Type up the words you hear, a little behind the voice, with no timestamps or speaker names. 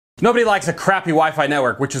Nobody likes a crappy Wi-Fi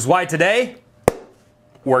network, which is why today,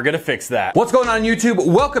 we're gonna fix that. What's going on YouTube?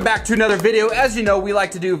 Welcome back to another video. As you know, we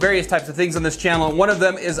like to do various types of things on this channel, and one of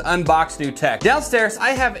them is unbox new tech. Downstairs,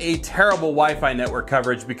 I have a terrible Wi-Fi network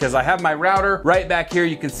coverage because I have my router right back here.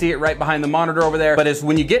 You can see it right behind the monitor over there. But it's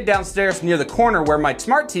when you get downstairs near the corner where my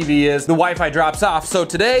smart TV is, the Wi-Fi drops off. So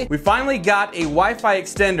today, we finally got a Wi-Fi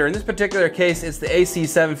extender. In this particular case, it's the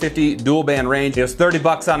AC750 dual band range. It was 30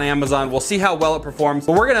 bucks on Amazon. We'll see how well it performs.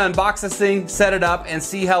 But we're gonna unbox this thing, set it up, and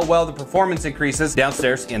see how well the performance increases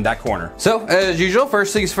downstairs in that corner. So as usual,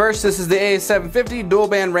 first things first, this is the AC750 dual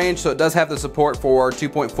band range, so it does have the support for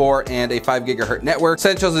 2.4 and a 5 gigahertz network.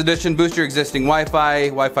 Essentials edition, boost your existing Wi-Fi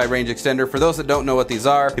range extender. For those that don't know what these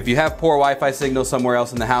are, if you have poor Wi-Fi signal somewhere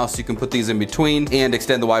else in the house, you can put these in between and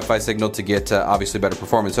extend the Wi-Fi signal to get obviously better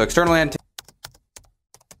performance. So external antenna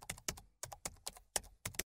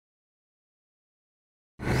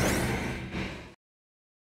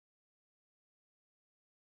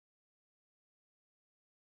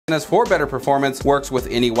for better performance, works with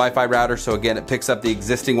any Wi-Fi router. So again, it picks up the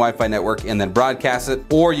existing Wi-Fi network and then broadcasts it,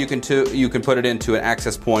 or you can put it into an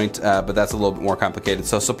access point, but that's a little bit more complicated.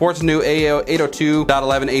 So supports new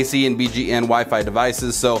 802.11 AC and BGN Wi-Fi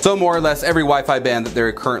devices. So more or less every Wi-Fi band that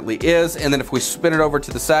there currently is. And then if we spin it over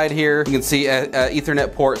to the side here, you can see a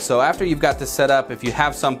Ethernet port. So after you've got this set up, if you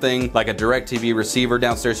have something like a DirecTV receiver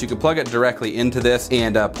downstairs, you can plug it directly into this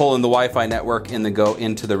and pull in the Wi-Fi network and then go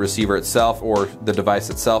into the receiver itself or the device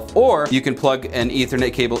itself. Or you can plug an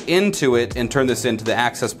Ethernet cable into it and turn this into the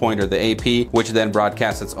access point or the AP, which then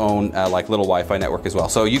broadcasts its own like little Wi-Fi network as well.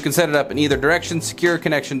 So you can set it up in either direction, secure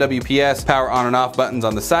connection WPS, power on and off buttons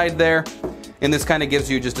on the side there. And this kind of gives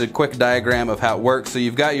you just a quick diagram of how it works. So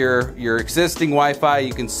you've got your existing Wi-Fi.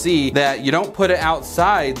 You can see that you don't put it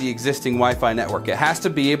outside the existing Wi-Fi network. It has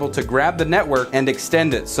to be able to grab the network and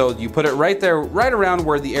extend it. So you put it right there, right around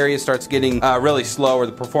where the area starts getting really slow or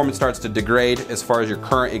the performance starts to degrade as far as your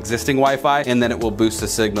current existing Wi-Fi, and then it will boost the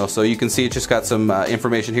signal. So you can see it just got some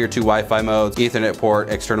information here, 2 Wi-Fi modes, Ethernet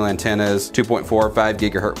port, external antennas, 2.4, 5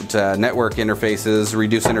 gigahertz network interfaces,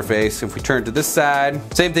 reduce interface. If we turn to this side,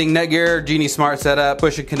 same thing, Netgear Genie Smart Setup,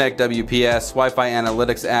 push and connect WPS, Wi-Fi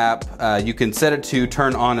analytics app. You can set it to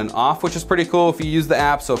turn on and off, which is pretty cool if you use the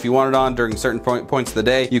app. So if you want it on during certain points of the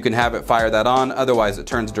day, you can have it fire that on. Otherwise, it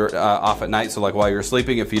turns off at night. So like while you're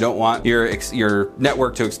sleeping, if you don't want your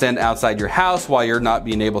network to extend outside your house while you're not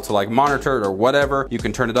being able to like monitor it or whatever, you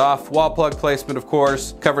can turn it off. Wall plug placement, of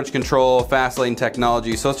course, coverage control, FastLane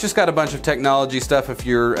technology. So it's just got a bunch of technology stuff. If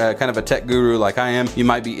you're kind of a tech guru like I am, you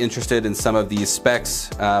might be interested in some of these specs.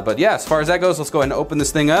 But yeah, as far as that goes, let's go ahead and open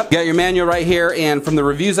this thing up. You got your manual right here, and from the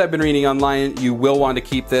reviews I've been reading online, you will want to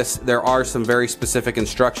keep this. There are some very specific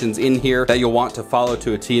instructions in here that you'll want to follow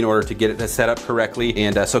to a T in order to get it set up correctly,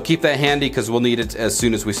 and so keep that handy because we'll need it as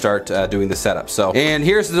soon as we start doing the setup. So, and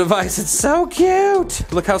here's the device. It's so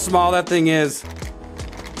cute. Look how small that thing is.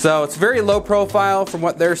 So it's very low profile from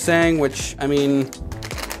what they're saying, which, I mean,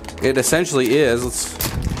 it essentially is.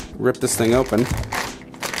 Let's rip this thing open.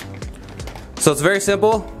 So it's very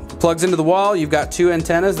simple. Plugs into the wall. You've got 2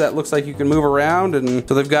 antennas that looks like you can move around, and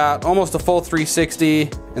so they've got almost a full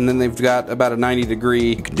 360, and then they've got about a 90 degree.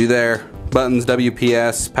 You can do there. Buttons,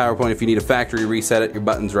 WPS, PowerPoint if you need a factory reset it, your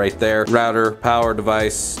buttons right there. Router, power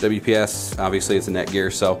device, WPS, obviously it's a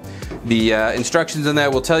Netgear, so the instructions in that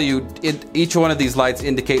will tell you, each one of these lights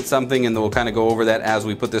indicates something, and we'll kind of go over that as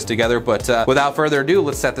we put this together. But without further ado,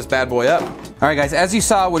 let's set this bad boy up. All right guys, as you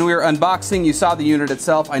saw when we were unboxing, you saw the unit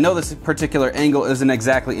itself. I know this particular angle isn't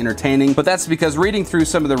exactly entertaining, but that's because reading through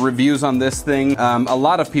some of the reviews on this thing, a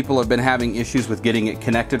lot of people have been having issues with getting it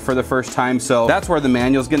connected for the first time, so that's where the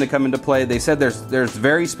manual's gonna come into play. They said there's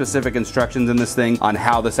very specific instructions in this thing on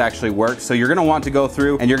how this actually works, so you're gonna want to go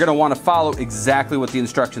through and you're gonna want to follow exactly what the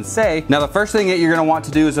instructions say. Now the first thing that you're gonna want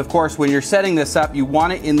to do is, of course, when you're setting this up, you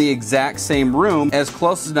want it in the exact same room, as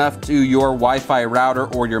close enough to your Wi-Fi router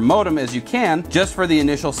or your modem as you can, just for the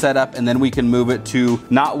initial setup, and then we can move it to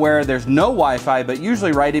not where there's no Wi-Fi, but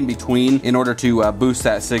usually right in between in order to boost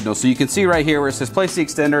that signal. So you can see right here where it says place the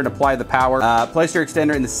extender and apply the power. Place your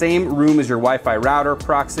extender in the same room as your Wi-Fi router.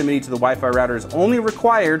 Proximity to the Wi-Fi router is only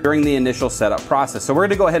required during the initial setup process. So we're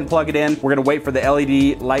gonna go ahead and plug it in. We're gonna wait for the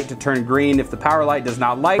LED light to turn green. If the power light does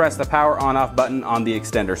not light, press the power on off button on the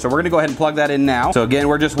extender. So we're gonna go ahead and plug that in now. So again,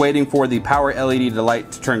 we're just waiting for the power LED to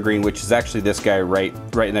light to turn green, which is actually this guy right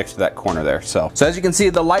next to that corner there. So as you can see,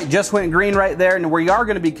 the light just went green right there, and we are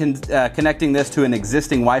gonna be connecting this to an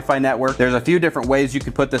existing Wi-Fi network. There's a few different ways you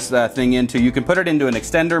could put this thing into. You can put it into an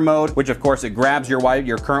extender mode, which of course it grabs your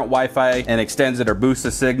current Wi-Fi and extends it or boosts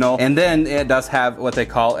the signal. And then it does have what they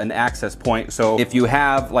call an access point. So if you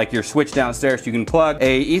have like your switch downstairs, you can plug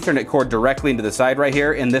a Ethernet cord directly into the side right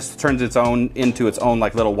here, and this turns into its own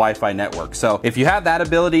like little Wi-Fi network. So if you have that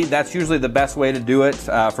ability, that's usually the best way to do it.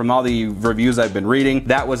 From all the reviews I've been reading,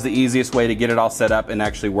 that was the easiest way to get it all set up and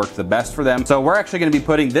actually work the best for them. So we're actually going to be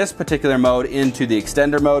putting this particular mode into the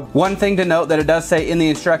extender mode. One thing to note that it does say in the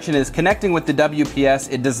instruction is connecting with the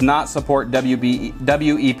WPS. It does not support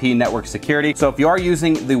WEP network security. So if you are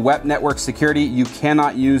using the WEP network security, you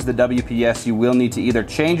cannot use the WPS. You will need to either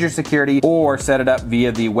change your security or set it up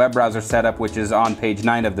via the web browser setup, which is on page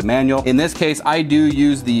 9 of the manual. In this case, I do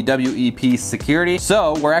use the WEP security.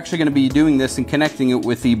 So we're actually going to be doing this and connecting it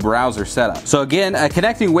with the browser setup. So again,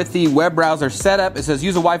 connecting with the web browser setup, it says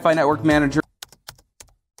use a Wi-Fi network manager.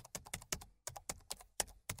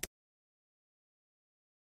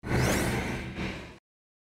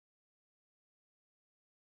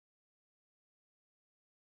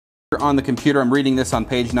 On the computer. I'm reading this on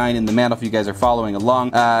page 9 in the manual if you guys are following along.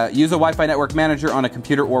 Use a Wi-Fi network manager on a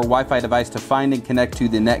computer or Wi-Fi device to find and connect to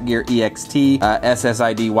the Netgear EXT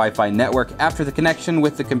SSID Wi-Fi network. After the connection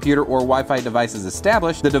with the computer or Wi-Fi device is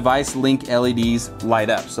established, the device link LEDs light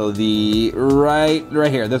up. So the right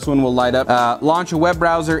here, this one will light up. Launch a web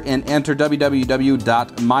browser and enter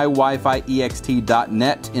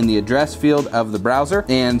www.mywifiext.net in the address field of the browser.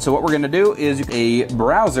 And so what we're going to do is a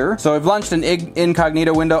browser. So I've launched an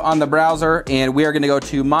incognito window on the browser, and we are going to go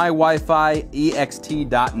to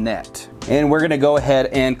mywifiext.net. And we're going to go ahead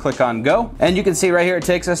and click on go. And you can see right here it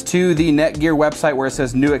takes us to the Netgear website where it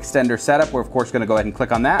says new extender setup. We're of course going to go ahead and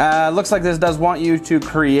click on that. Looks like this does want you to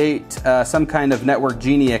create some kind of Network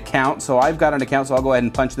Genie account. So I've got an account, so I'll go ahead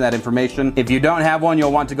and punch in that information. If you don't have one,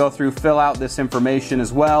 you'll want to go through, fill out this information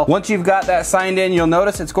as well. Once you've got that signed in, you'll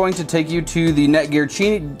notice it's going to take you to the Netgear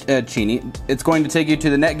It's going to take you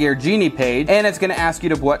to the Netgear Genie page, and it's going to ask you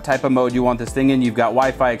to what type of mode you want this thing in. You've got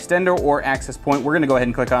Wi-Fi extender or access point. We're going to go ahead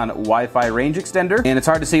and click on Wi-Fi range extender, and it's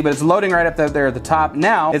hard to see, but it's loading right up there at the top.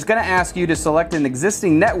 Now it's going to ask you to select an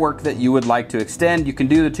existing network that you would like to extend. You can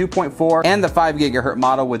do the 2.4 and the 5 gigahertz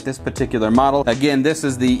model with this particular model. Again, this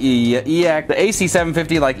is the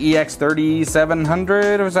AC750, like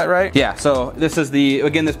EX3700, was that right? Yeah, so this is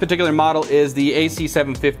this particular model is the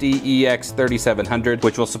AC750 EX3700,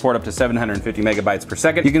 which will support up to 750 megabytes per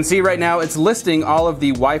second. You can see right now it's listing all of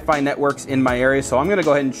the Wi-Fi networks in my area, so I'm going to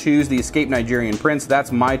go ahead and choose the Escape Nigerian Prince.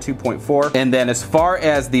 That's my 2.4. And then as far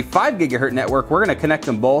as the 5 gigahertz network, we're going to connect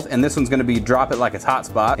them both, and this one's going to be drop it like it's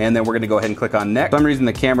hotspot, and then we're going to go ahead and click on next. For some reason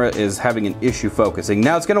the camera is having an issue focusing.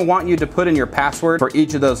 Now it's going to want you to put in your password for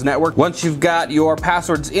each of those networks. Once you've got your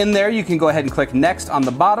passwords in there, you can go ahead and click next on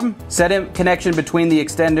the bottom. Set in connection between the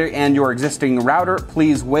extender and your existing router.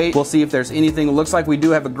 Please wait. We'll see if there's anything. It looks like we do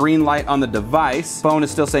have a green light on the device. Phone is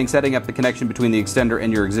still saying setting up the connection between the extender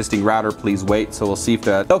and your existing router. Please wait. So we'll see if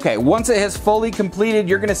that. Okay, once it has fully completed,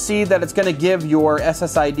 you're going to see that it's going to give your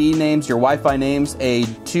SSID names, your Wi-Fi names, a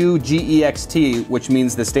 2GEXT, which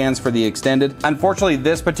means this stands for the extended. Unfortunately,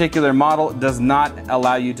 this particular model does not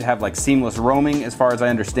allow you to have like seamless roaming. As far as I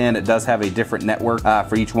understand, it does have a different network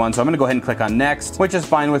for each one. So I'm going to go ahead and click on next, which is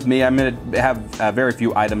fine with me. I'm going to have very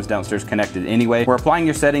few items downstairs connected anyway. We're applying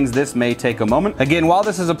your settings. This may take a moment. Again, while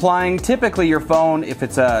this is applying, typically your phone, if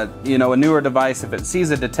it's a newer device, if it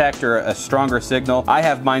sees a detect or a stronger signal, I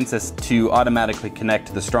have mine set to automatically connect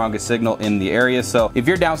to the strongest signal in the area. So if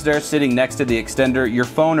you're downstairs sitting next to the extender, your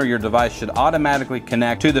phone or your device should automatically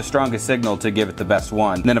connect to the strongest signal to give it the best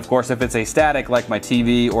one. And then of course, if it's a static like my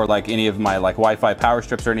TV or like any of my like Wi-Fi power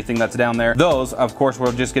strips or anything that's down there, those of course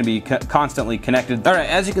we're just going to be constantly connected. All right,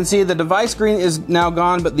 as you can see, the device screen is now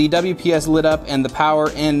gone, but the WPS lit up and the power,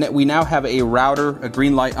 and we now have a router, a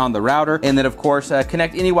green light on the router. And then of course,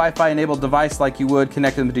 connect any Wi-Fi enabled device like you would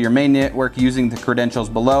connect them to your main network using the credentials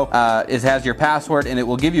below. It has your password, and it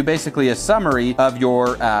will give you basically a summary of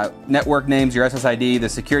your network names, your SSID, the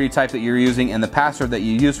security type that you're using, and the password that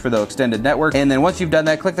you use for the extended network. And then once you've done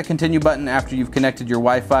that, click the continue button after you've connected your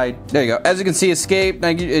Wi-Fi. There you go. As you can see, escape,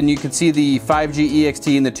 and you can see the 5G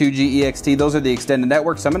EXT and the 2G EXT. Those are the extended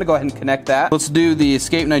networks. So I'm going to go ahead and connect that. Let's do the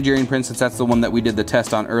Escape Nigerian Prince, since that's the one that we did the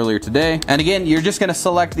test on earlier today. And again, you're just going to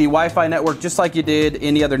select the Wi-Fi network just like you did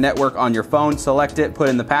any other network on your phone. Select it, put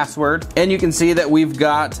in the password, and you can see that we've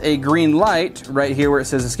got a green light right here where it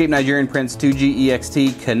says Escape Nigerian Prince 2G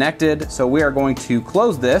EXT connected. So we are going to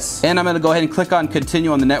close this, and I'm going to go ahead and click on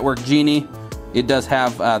continue on the Network Genie. It does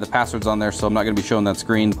have the passwords on there, so I'm not going to be showing that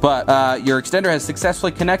screen. But your extender has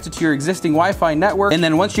successfully connected to your existing Wi-Fi network. And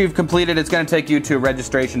then once you've completed, it's going to take you to a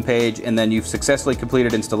registration page, and then you've successfully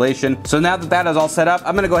completed installation. So now that that is all set up,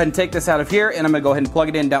 I'm going to go ahead and take this out of here, and I'm going to go ahead and plug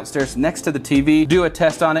it in downstairs next to the TV, do a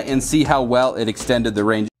test on it, and see how well it extended the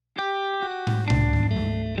range.